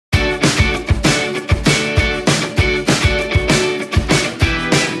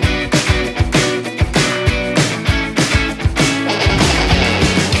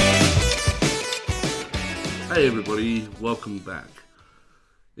everybody, welcome back.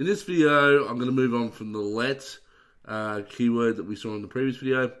 In this video I'm going to move on from the let keyword that we saw in the previous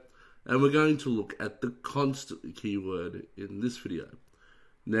video, and we're going to look at the const keyword in this video.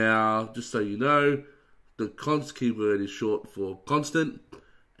 Now, just so you know, the const keyword is short for constant,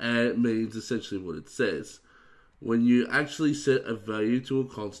 and it means essentially what it says. When you actually set a value to a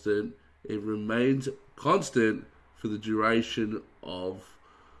constant, it remains constant for the duration of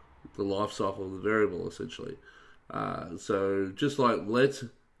the life cycle of the variable, essentially. So just like let,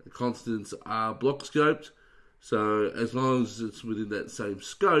 constants are block scoped, so as long as it's within that same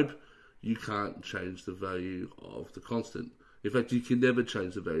scope, you can't change the value of the constant. In fact, you can never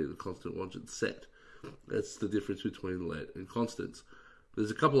change the value of the constant once it's set. That's the difference between let and constants.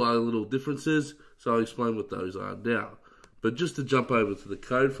 There's a couple other little differences, so I'll explain what those are now. But just to jump over to the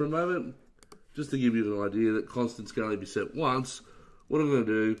code for a moment, just to give you an idea that constants can only be set once, what I'm going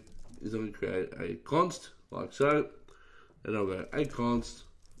to do is I'm going to create a const, like so, and I'll go a const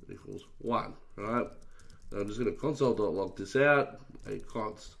equals 1, right? And I'm just going to console.log this out, a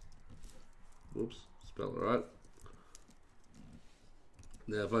const. Whoops, spell it right.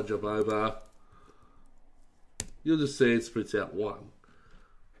 Now if I jump over, you'll just see it spits out 1.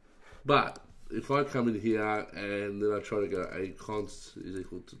 But if I come in here and then I try to go a const is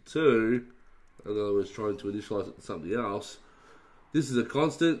equal to 2, in other words trying to initialize it to something else, this is a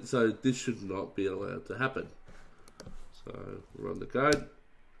constant, so this should not be allowed to happen. So run the code,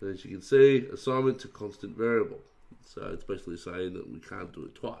 and as you can see, assignment to constant variable. So it's basically saying that we can't do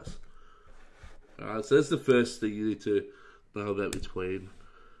it twice. Alright, so that's the first thing you need to know about between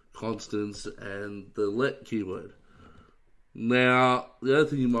constants and the let keyword. Now, the other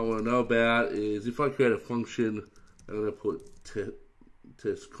thing you might want to know about is if I create a function, I'm going to put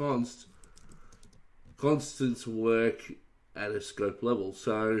test const, constants work at a scope level.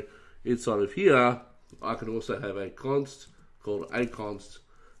 So inside of here, I can also have a const called a const,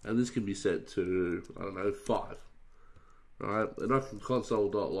 and this can be set to, I don't know, 5. Right, and I can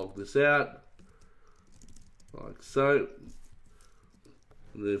console.log this out, like so.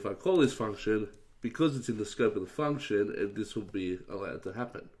 And then if I call this function, because it's in the scope of the function, and this will be allowed to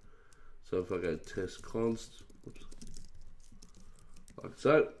happen. So if I go test const, oops, like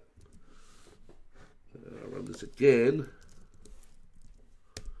so, and I run this again,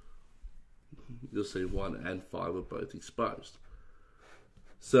 you'll see 1 and 5 are both exposed.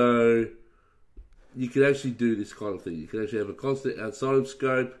 So you can actually do this kind of thing. You can actually have a constant outside of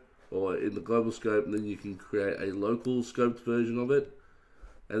scope or in the global scope, and then you can create a local scoped version of it.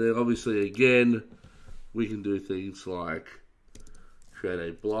 And then obviously again, we can do things like create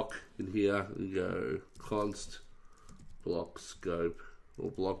a block in here and go const block scope or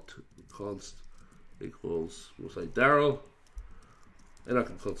blocked const equals, we'll say Daryl, and I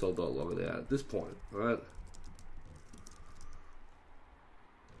can console.log it out at this point, right?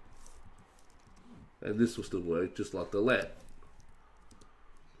 And this will still work just like the let.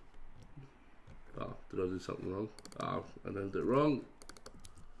 Oh, did I do something wrong? Oh, I named it wrong.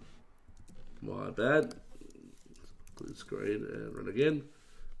 My bad. Clear screen and run again.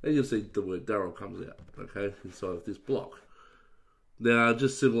 And you'll see the word Daryl comes out, okay, inside of this block. Now,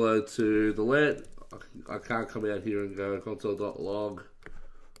 just similar to the let, I can't come out here and go console.log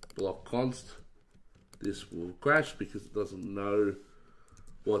block const. This will crash because it doesn't know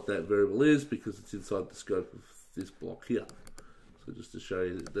what that variable is because it's inside the scope of this block here. So just to show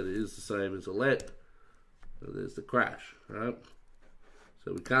you that it is the same as a let, there's the crash, right?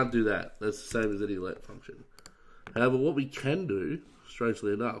 So we can't do that. That's the same as any let function. However, what we can do,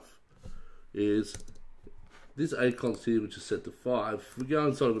 strangely enough, is this a const here, which is set to 5. If we go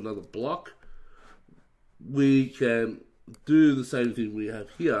inside of another block, we can do the same thing we have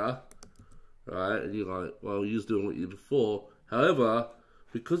here, right? And you're like, well, you're just doing what you did before. However,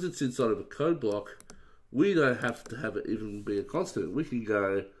 because it's inside of a code block, we don't have to have it even be a constant. We can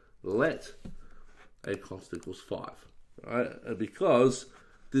go let a const equals 5, right? And because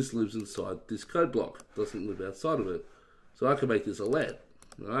this lives inside this code block, doesn't live outside of it, so I can make this a let,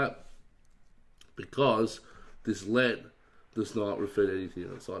 right? Because this let does not refer to anything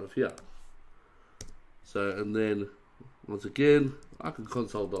outside of here. So, and then once again, I can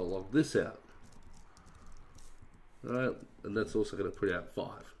console.log this out, right? And that's also going to print out 5.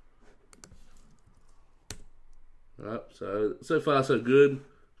 Right, so far so good.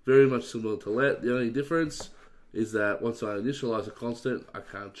 Very much similar to let. The only difference is that once I initialize a constant, I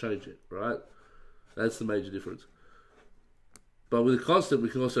can't change it, right? That's the major difference. But with a constant, we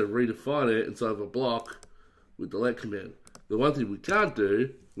can also redefine it inside of a block with the let command. The one thing we can't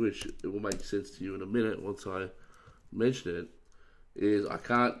do, which it will make sense to you in a minute once I mention it, is I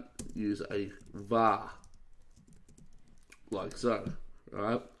can't use a var like so,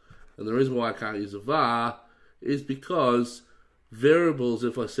 right? And the reason why I can't use a var is because variables,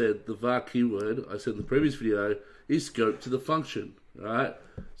 if I said the var keyword, I said in the previous video, is scoped to the function, right?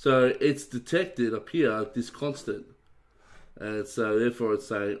 So it's detected up here, this constant. And so therefore it's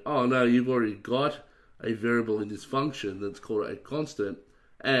saying, oh no, you've already got a variable in this function that's called a constant,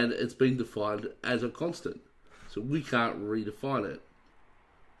 and it's been defined as a constant. So we can't redefine it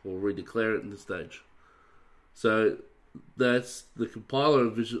or redeclare it in this stage. So that's the compiler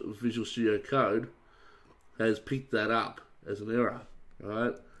of Visual Studio Code has picked that up as an error,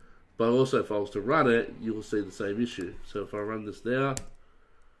 right? But also if I was to run it, you will see the same issue. So if I run this now,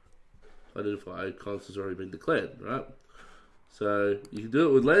 identify const has already been declared, right? So you can do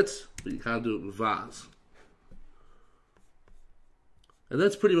it with lets, but you can't do it with vars. And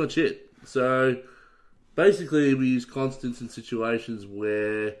that's pretty much it. So basically we use constants in situations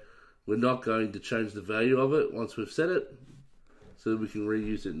where we're not going to change the value of it once we've set it, so that we can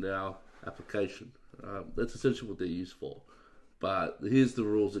reuse it in our application. That's essentially what they're used for. But here's the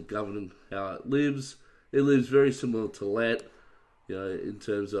rules that govern how it lives. It lives very similar to let, in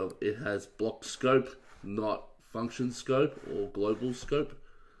terms of it has block scope, not function scope or global scope.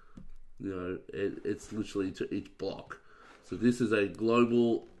 It's literally to each block. So this is a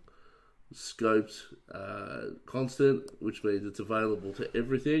global scoped constant, which means it's available to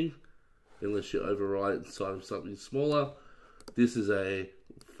everything unless you override it inside of something smaller. This is a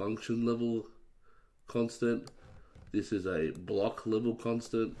function level constant. This is a block level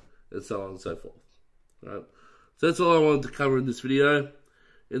constant, and so on and so forth. Right? So that's all I wanted to cover in this video.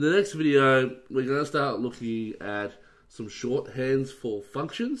 In the next video, we're going to start looking at some shorthands for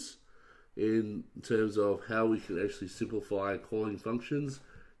functions in terms of how we can actually simplify calling functions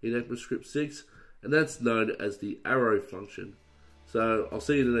in ECMAScript 6, and that's known as the arrow function. So I'll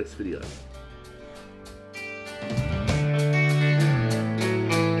see you in the next video.